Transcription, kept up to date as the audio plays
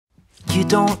You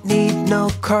don't need no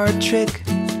card trick,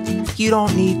 you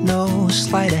don't need no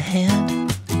sleight of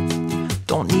hand.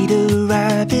 Don't need a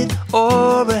rabbit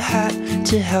or a hat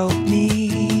to help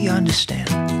me understand.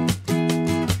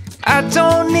 I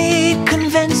don't need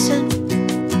convincing,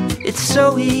 it's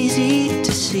so easy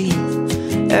to see.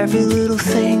 Every little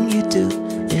thing you do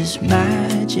is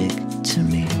magic to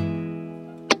me.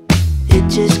 It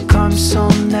just comes so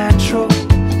natural,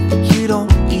 you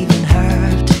don't even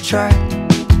have to try.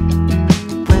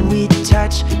 When we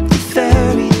touch, the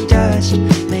fairy dust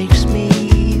makes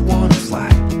me wanna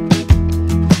fly.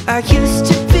 I used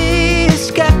to be a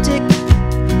skeptic,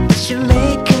 but you're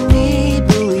making me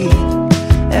believe.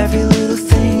 Every little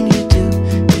thing you do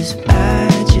is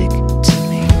magic to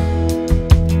me.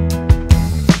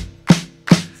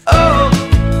 Oh,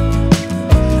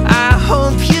 I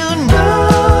hope you know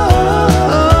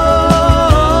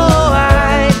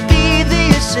I'd be the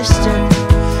assistant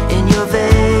in your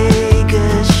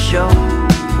Vegas show.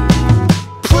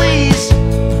 Please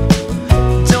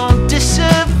don't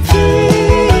disappear.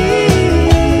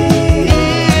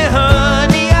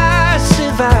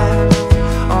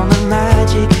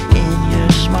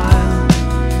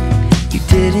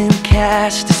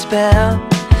 Cast a spell,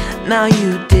 now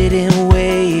you didn't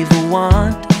wave a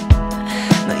wand.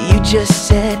 Now you just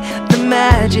said the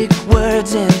magic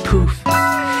words and poof,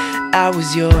 I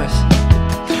was yours.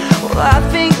 Well, I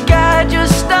think I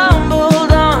just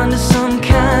stumbled onto some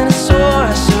kind of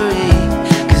sorcery,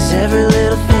 'cause every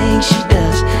little thing she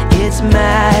does, it's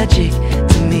magic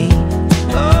to me.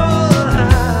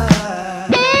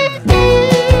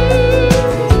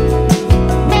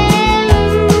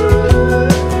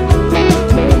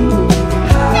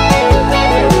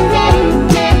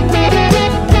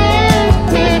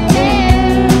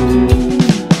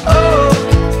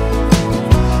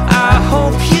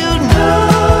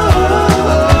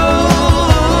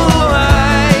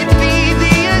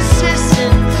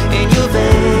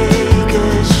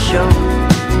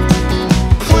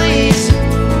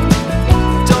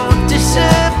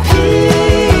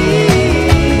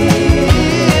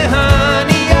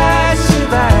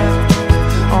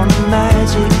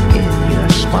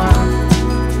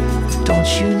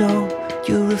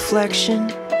 Your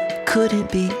reflection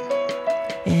couldn't be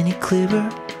any clearer.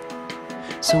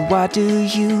 So why do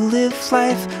you live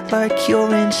life like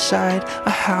you're inside a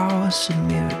house of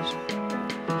mirrors?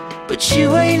 But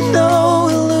you ain't no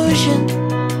illusion,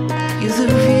 you're the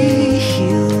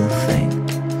real thing.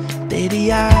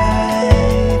 Baby,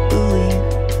 I believe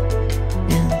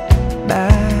in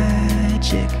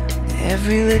magic.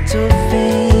 Every little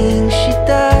thing she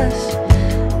does,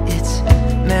 it's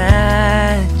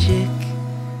magic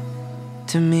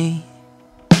to me.